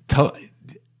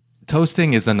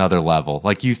 Toasting is another level.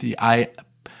 Like,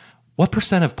 what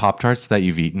percent of Pop-Tarts that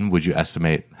you've eaten would you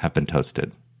estimate have been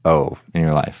toasted? Oh, in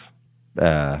your life?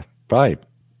 Probably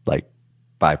like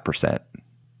 5%.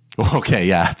 Okay,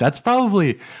 yeah, that's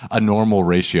probably a normal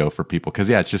ratio for people because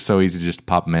it's just so easy to just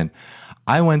pop them in.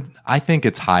 I think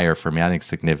it's higher for me. I think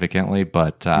significantly,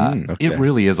 but it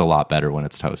really is a lot better when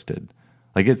it's toasted.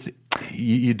 Like, it's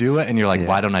you do it and you're like,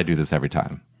 why don't I do this every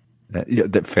time?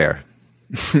 Fair.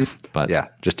 But yeah,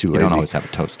 just too lazy. You don't always have a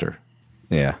toaster.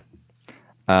 Yeah.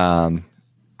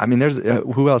 There's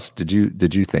who else did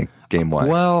you think game-wise?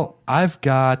 Well, I've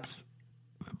got,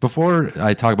 before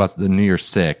I talk about the New Year's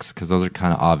Six, because those are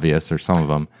kind of obvious, or some of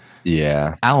them.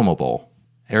 Yeah. Alamo Bowl,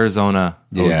 Arizona,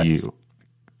 OU.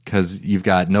 Because you've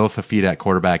got Noah Fafita at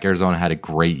quarterback. Arizona had a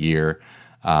great year.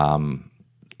 So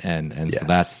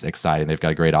that's exciting. They've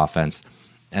got a great offense.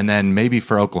 And then maybe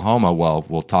for Oklahoma, well,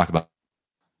 we'll talk about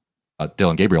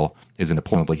Dylan Gabriel is in the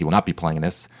portal. He will not be playing in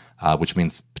this, which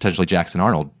means potentially Jackson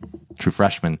Arnold, true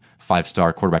freshman,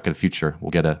 5-star quarterback of the future.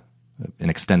 We'll get an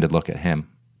extended look at him.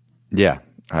 Yeah,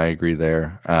 I agree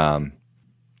there.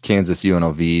 Kansas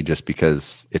UNLV, just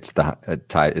because it's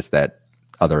that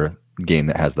other game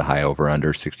that has the high over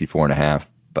under 64.5.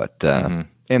 But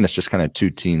and that's just kind of two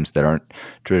teams that aren't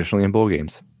traditionally in bowl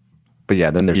games. But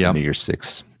yeah, then there's the New Year's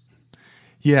Six.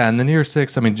 Yeah, and the New Year's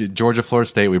Six. I mean, Georgia, Florida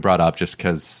State. We brought up just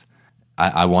because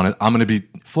I'm going to be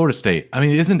Florida State. I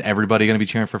mean, isn't everybody going to be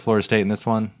cheering for Florida State in this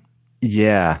one?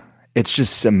 Yeah, it's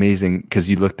just amazing because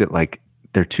you looked at like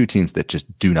they're two teams that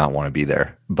just do not want to be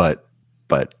there. But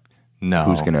no,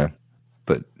 who's gonna?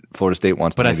 But Florida State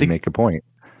wants to maybe make a point.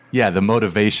 Yeah, the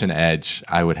motivation edge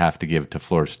I would have to give to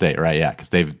Florida State, right? Yeah, because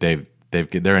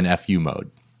they're in FU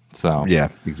mode. So yeah,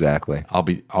 exactly. I'll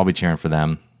be cheering for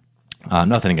them.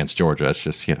 Nothing against Georgia. It's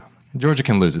just Georgia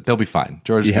can lose it. They'll be fine.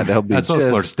 Georgia, they'll be. So is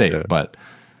Florida State, but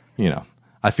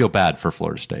I feel bad for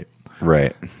Florida State.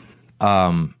 Right.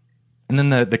 And then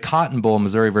the Cotton Bowl,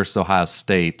 Missouri versus Ohio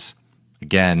State.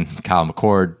 Again, Kyle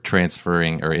McCord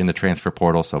transferring or in the transfer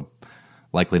portal, so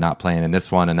likely not playing in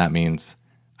this one, and that means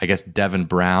I guess Devin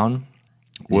Brown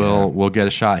will get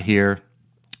a shot here,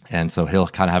 and so he'll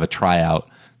kind of have a tryout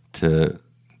to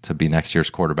be next year's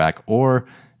quarterback. Or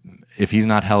if he's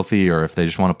not healthy, or if they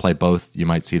just want to play both, you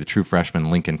might see the true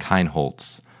freshman Lincoln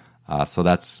Kienholz. So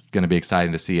that's going to be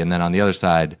exciting to see. And then on the other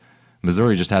side,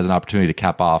 Missouri just has an opportunity to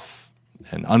cap off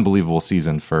an unbelievable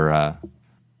season for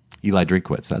Eli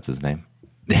Drinkwitz. That's his name.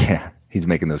 Yeah, he's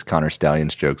making those Connor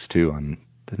Stallions jokes too on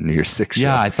the New Year's Six show.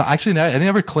 Yeah, I saw. Actually, I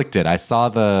never clicked it. I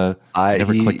saw I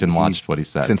never clicked and watched what he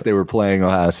said. Since they were playing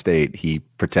Ohio State, he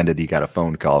pretended he got a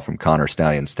phone call from Connor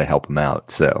Stallions to help him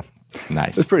out. So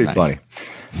nice. It's pretty funny.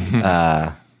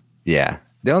 Yeah,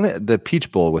 the Peach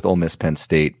Bowl with Ole Miss Penn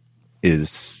State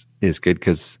is good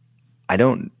because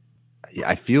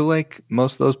I feel like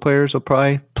most of those players will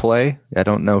probably play.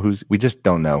 We just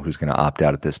don't know who's going to opt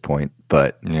out at this point.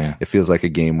 But it feels like a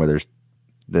game where there's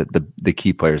the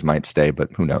key players might stay, but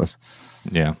who knows?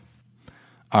 Yeah.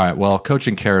 All right. Well,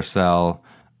 coaching carousel,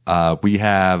 we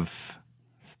have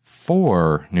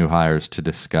 4 new hires to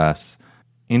discuss.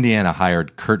 Indiana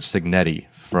hired Kurt Signetti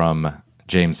from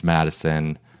James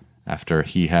Madison after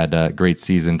he had a great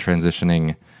season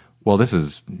transitioning. Well, this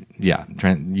is,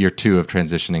 year 2 of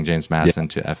transitioning James Madison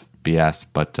to FBS.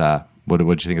 But what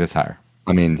did you think of this hire?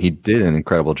 I mean, he did an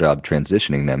incredible job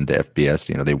transitioning them to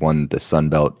FBS. They won the Sun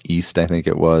Belt East, I think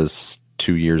it was,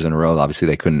 2 years in a row. Obviously,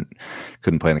 they couldn't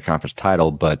play in the conference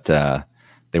title, but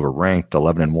they were ranked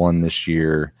 11-1 this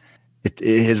year.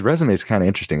 His resume is kind of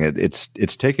interesting. It's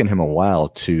taken him a while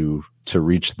to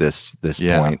reach this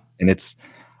point, and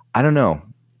I don't know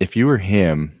if you were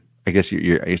him. I guess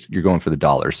you're going for the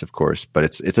dollars, of course, but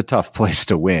it's a tough place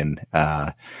to win,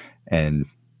 and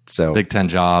so Big Ten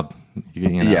job.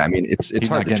 Yeah, I mean it's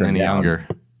hard to turn any down. younger.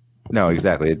 No,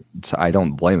 exactly. I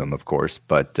don't blame him, of course,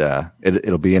 but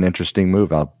it'll be an interesting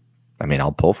move. I'll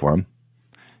pull for him.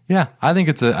 Yeah, I think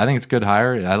it's a good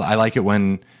hire. I like it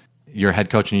when you're head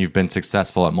coach and you've been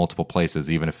successful at multiple places,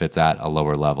 even if it's at a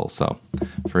lower level. So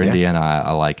for Indiana,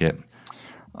 I like it.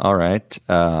 All right,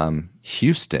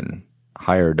 Houston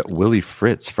hired Willie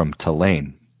Fritz from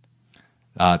Tulane.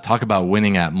 Talk about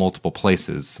winning at multiple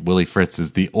places. Willie Fritz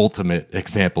is the ultimate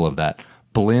example of that.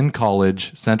 Blinn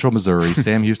College, Central Missouri,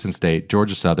 Sam Houston State,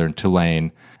 Georgia Southern,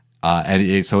 Tulane.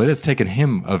 So it has taken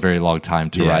him a very long time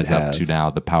to rise up to now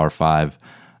the Power 5.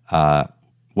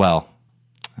 Well,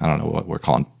 I don't know what we're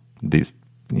calling these,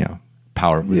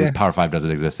 Power 5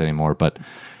 doesn't exist anymore, but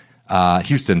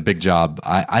Houston, big job.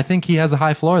 I think he has a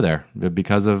high floor there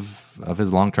because of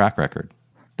his long track record.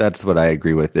 That's what I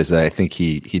agree with, is that I think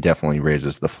he definitely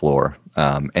raises the floor.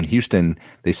 And Houston,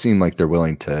 they seem like they're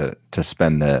willing to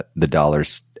spend the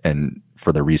dollars and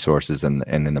for the resources and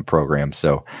in the program.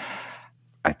 So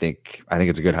I think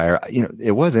it's a good hire.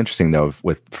 It was interesting though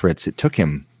with Fritz. It took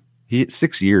him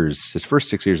 6 years. His first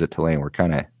 6 years at Tulane were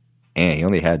kind of, he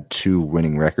only had 2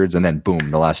 winning records, and then boom,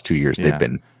 the last 2 years they've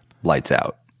been lights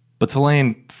out. But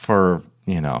Tulane, for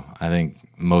I think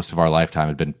most of our lifetime,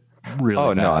 had been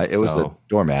really bad. No, it was a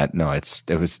doormat. No, it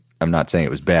was. I'm not saying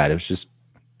it was bad. It was just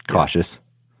cautious.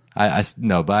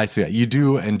 No, but I see you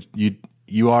do, and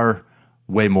you are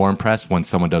way more impressed when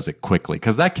someone does it quickly,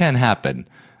 because that can happen.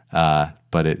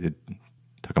 But it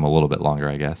took them a little bit longer,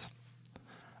 I guess.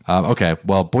 Okay,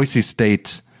 well, Boise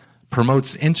State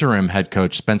promotes interim head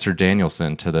coach Spencer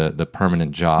Danielson to the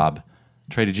permanent job.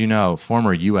 Trey, did you know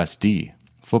former USD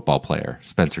football player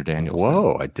Spencer Danielson?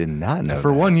 Whoa, I did not know.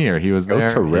 For 1 year, he was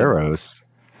there. Toreros.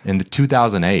 In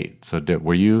 2008. So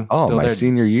were you still my there?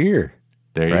 Senior year.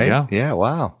 There you go. Yeah,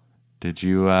 wow. Did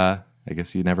you, I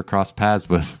guess you never crossed paths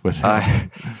with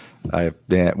him.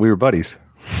 We were buddies.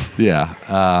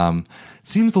 Yeah.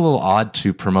 Seems a little odd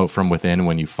to promote from within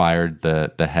when you fired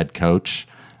the head coach.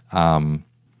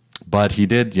 But he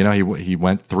did, he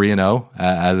went 3-0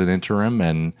 as an interim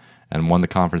and and won the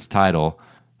conference title,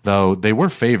 though they were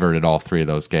favored in all three of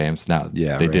those games. Now,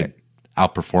 they did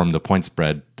outperform the point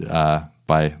spread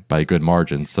by a good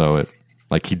margin, so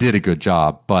he did a good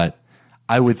job. But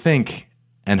I would think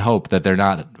and hope that they're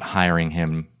not hiring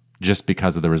him just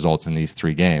because of the results in these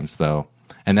three games, though.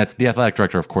 And that's the athletic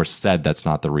director, of course, said that's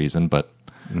not the reason, but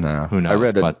no, who knows? I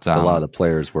read a lot of the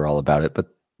players were all about it, but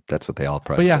that's what they all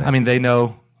probably But yeah, say. I mean, they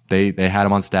know they had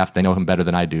him on staff. They know him better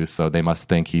than I do, so they must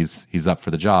think he's up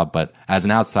for the job. But as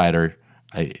an outsider,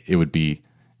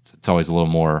 it's always a little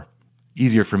more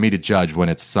easier for me to judge when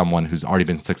it's someone who's already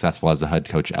been successful as a head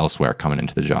coach elsewhere coming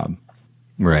into the job.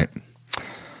 Right.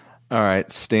 All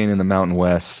right, staying in the Mountain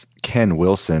West, Ken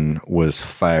Wilson was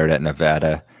fired at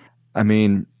Nevada. I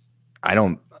mean, I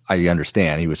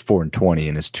understand he was 4-20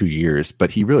 in his 2 years,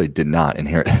 but he really did not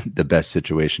inherit the best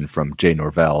situation from Jay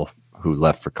Norvell, who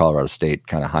left for Colorado State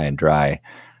kind of high and dry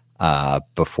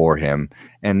before him.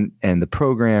 And the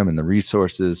program and the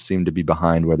resources seem to be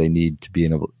behind where they need to be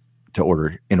in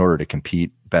order to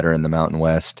compete better in the Mountain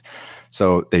West.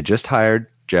 So they just hired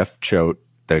Jeff Choate,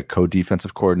 the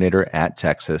co-defensive coordinator at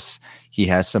Texas. He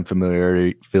has some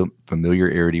familiarity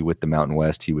with the Mountain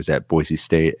West. He was at Boise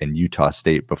State and Utah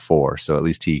State before, so at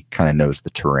least he kind of knows the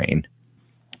terrain.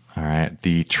 All right.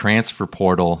 The transfer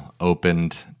portal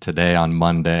opened today on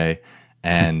Monday,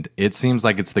 and it seems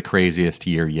like it's the craziest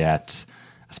year yet,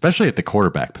 especially at the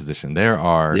quarterback position. There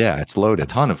are it's loaded. A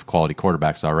ton of quality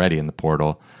quarterbacks already in the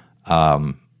portal.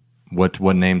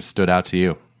 What names stood out to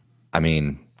you? I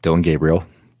mean, Dylan Gabriel.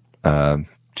 That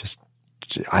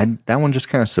one just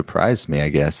kind of surprised me, I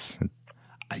guess.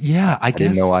 Yeah, I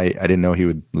guess. I didn't know he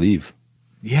would leave.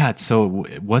 Yeah. So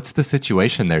what's the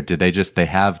situation there? Did they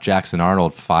have Jackson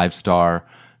Arnold, 5-star,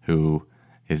 who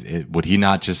would he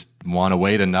not just want to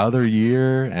wait another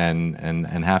year and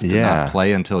have to not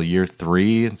play until year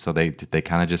 3? And so they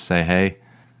kind of just say, hey,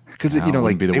 because it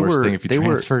wouldn't be the worst thing if you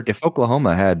transferred. If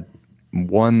Oklahoma had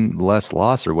one less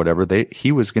loss or whatever,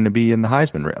 he was going to be in the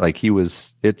Heisman.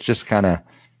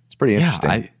 It's pretty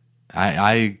interesting.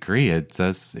 I agree. It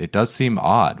does seem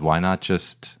odd.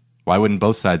 Why wouldn't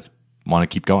both sides want to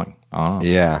keep going? I don't know.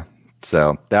 Yeah.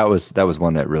 So that was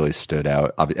one that really stood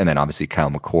out. And then obviously Kyle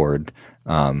McCord.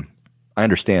 I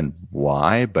understand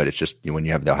why, but it's just when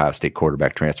you have the Ohio State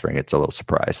quarterback transferring, it's a little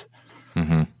surprise.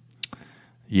 Mm-hmm.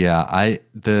 Yeah.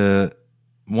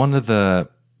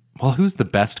 Who's the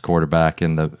best quarterback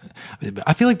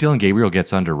I feel like Dylan Gabriel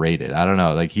gets underrated. I don't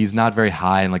know. He's not very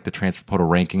high in the transfer portal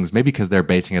rankings, maybe because they're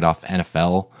basing it off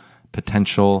NFL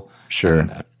potential. Sure.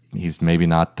 And he's maybe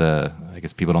not I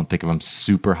guess people don't think of him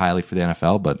super highly for the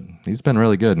NFL, but he's been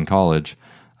really good in college.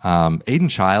 Aiden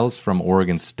Childs from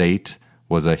Oregon State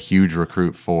was a huge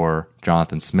recruit for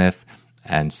Jonathan Smith.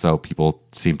 And so people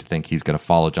seem to think he's going to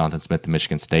follow Jonathan Smith to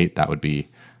Michigan State. That would be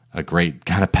a great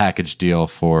kind of package deal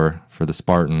for the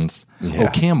Spartans. Yeah. Oh,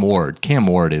 Cam Ward. Cam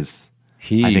Ward is,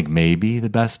 I think, maybe the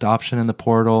best option in the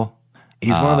portal.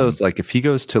 He's one of those, if he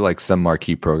goes to some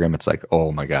marquee program, it's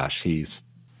oh my gosh, he's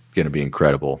going to be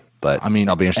incredible. But I mean,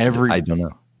 I'll be interested. I don't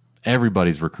know.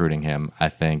 Everybody's recruiting him, I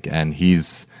think, and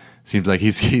seems like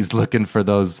he's looking for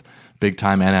those big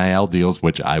time NIL deals,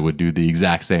 which I would do the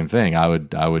exact same thing. I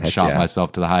would shop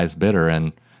myself to the highest bidder,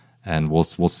 and we'll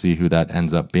see who that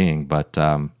ends up being. But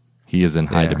he is in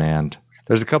high demand.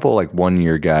 There's a couple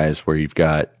 1-year guys where you've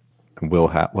got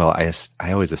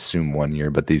I always assume 1 year,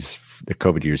 but the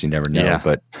COVID years you never know. Yeah.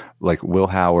 But Will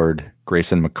Howard,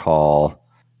 Grayson McCall,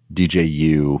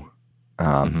 DJU,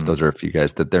 those are a few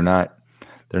guys that they're not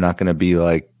going to be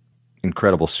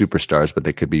incredible superstars, but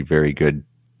they could be very good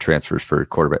transfers for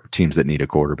quarterback teams that need a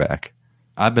quarterback.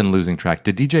 I've been losing track.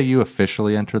 Did DJU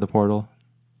officially enter the portal?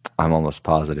 I'm almost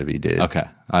positive he did. Okay.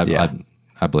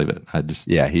 I believe it.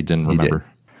 He didn't remember.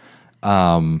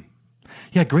 Grayson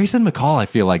McCall, I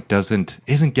feel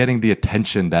isn't getting the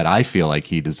attention that I feel like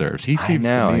he deserves. He seems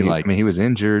to me he was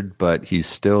injured, but he's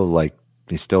still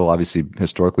obviously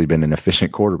historically been an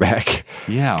efficient quarterback.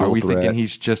 Yeah. Are we thinking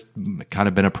he's just kind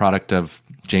of been a product of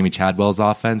Jamie Chadwell's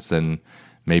offense and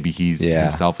maybe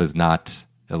himself is not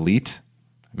elite?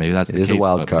 Maybe that's the case. It is a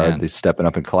wild card. He's stepping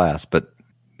up in class, but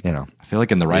I feel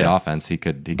like in the right offense, he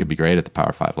could be great at the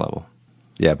Power 5 level.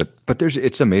 Yeah, but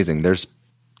it's amazing. There's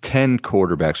 10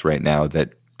 quarterbacks right now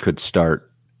that could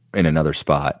start in another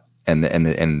spot, and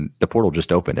the portal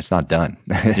just opened. It's not done.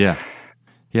 Yeah.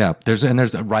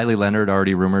 There's Riley Leonard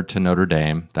already rumored to Notre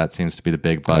Dame. That seems to be the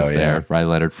big buzz there. Riley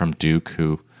Leonard from Duke,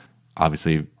 who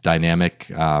obviously dynamic.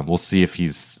 We'll see if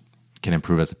can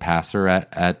improve as a passer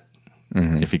at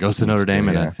if he goes to Notre Dame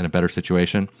in a better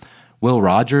situation. Will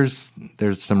Rogers,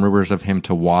 there's some rumors of him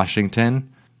to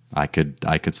Washington. I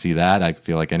could see that. I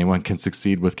feel like anyone can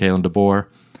succeed with Kalen DeBoer.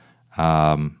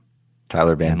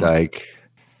 Tyler Van Dyke.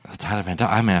 Tyler Van Dyke.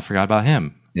 I forgot about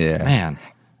him. Yeah, man,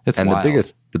 it's and wild.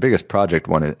 the biggest project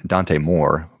one is Dante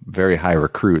Moore, very high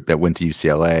recruit that went to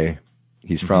UCLA.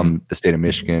 He's from the state of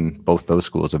Michigan. Both those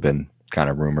schools have been kind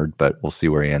of rumored, but we'll see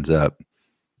where he ends up.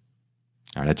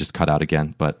 All right, I just cut out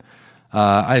again, but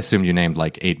I assumed you named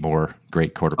like 8 more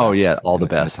great quarterbacks. Oh yeah, all the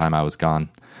best. In the time I was gone.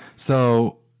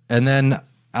 So, and then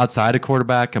outside of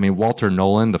quarterback, I mean, Walter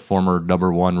Nolan, the former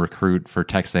 #1 recruit for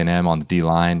Texas A&M on the D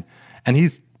line, and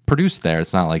he's produced there.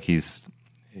 It's not like he's.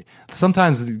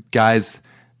 Sometimes guys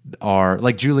are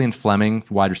like Julian Fleming,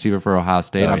 wide receiver for Ohio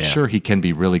State. I'm sure he can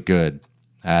be really good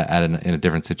in a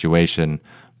different situation,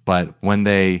 but when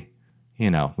they've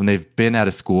been at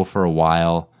a school for a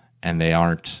while and they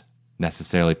aren't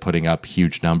necessarily putting up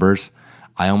huge numbers,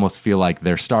 I almost feel like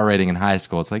their star rating in high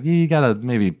school, it's like, you got to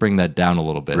maybe bring that down a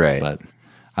little bit. Right. But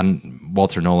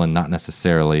Walter Nolan, not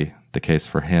necessarily the case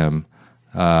for him.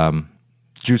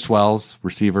 Juice Wells,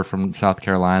 receiver from South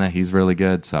Carolina, he's really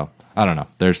good. So I don't know.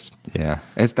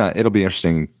 It'll be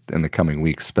interesting in the coming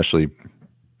weeks, especially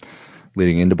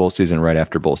leading into bowl season, right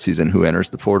after bowl season, who enters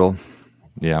the portal.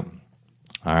 Yeah.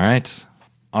 All right.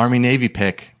 Army-Navy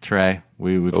pick, Trey.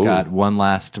 We've got one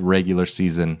last regular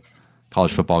season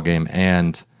college football game,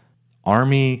 and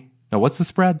Army. No, what's the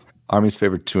spread? Army's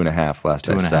favored 2.5 last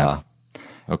I saw.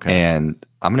 Okay. And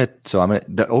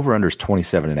the over-under is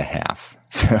 27.5.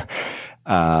 So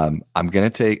I'm going to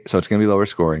take, so it's going to be lower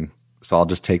scoring. So I'll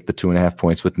just take the 2.5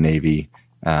 points with Navy.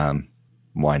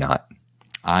 Why not?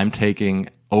 I'm taking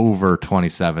over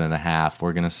 27.5.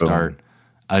 We're going to start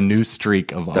a new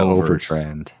streak of the overs. Over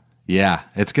trend. Yeah,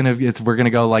 we're gonna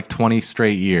go like 20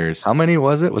 straight years. How many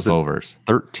was it? Was it overs?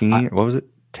 13? What was it?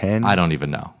 10? I don't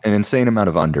even know. An insane amount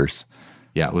of unders.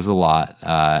 Yeah, it was a lot,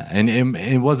 and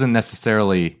it wasn't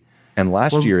necessarily. And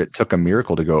last year it took a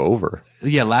miracle to go over.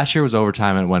 Yeah, last year was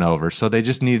overtime and it went over, so they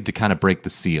just needed to kind of break the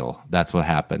seal. That's what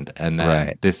happened, and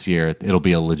then this year it'll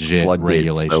be a legit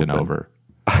regulation over.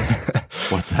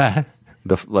 What's that?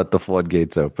 Let the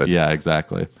floodgates open. Yeah,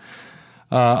 exactly.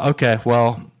 Okay,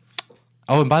 well.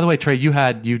 Oh, and by the way, Trey,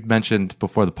 you'd mentioned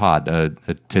before the pod a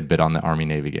tidbit on the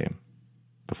Army-Navy game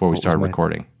before we started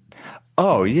recording.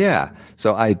 Oh, yeah.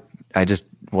 So I just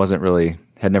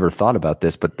had never thought about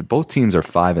this, but both teams are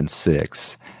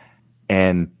 5-6.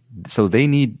 And so they're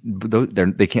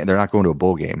not going to a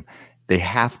bowl game. They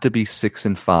have to be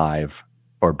 6-5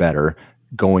 or better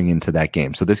going into that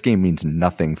game. So this game means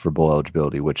nothing for bowl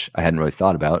eligibility, which I hadn't really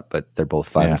thought about, but they're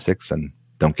both 5-6 and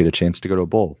don't get a chance to go to a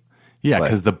bowl. Yeah,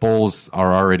 because the bowls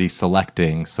are already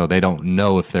selecting, so they don't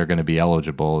know if they're going to be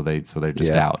eligible. So they're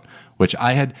just out. Which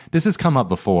this has come up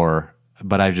before,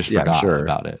 but I just forgot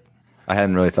about it. I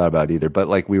hadn't really thought about it either, but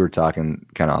like we were talking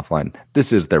kind of offline,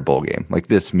 this is their bowl game. Like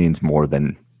this means more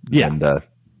than the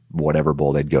whatever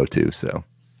bowl they'd go to. So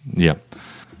yeah.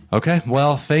 Okay,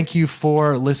 well, thank you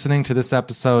for listening to this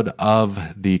episode of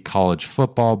the College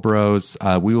Football Bros.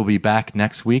 We will be back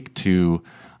next week to,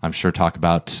 I'm sure, talk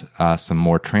about some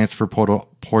more transfer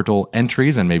portal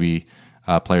entries and maybe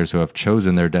players who have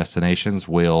chosen their destinations.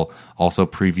 We'll also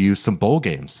preview some bowl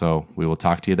games. So we will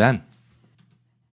talk to you then.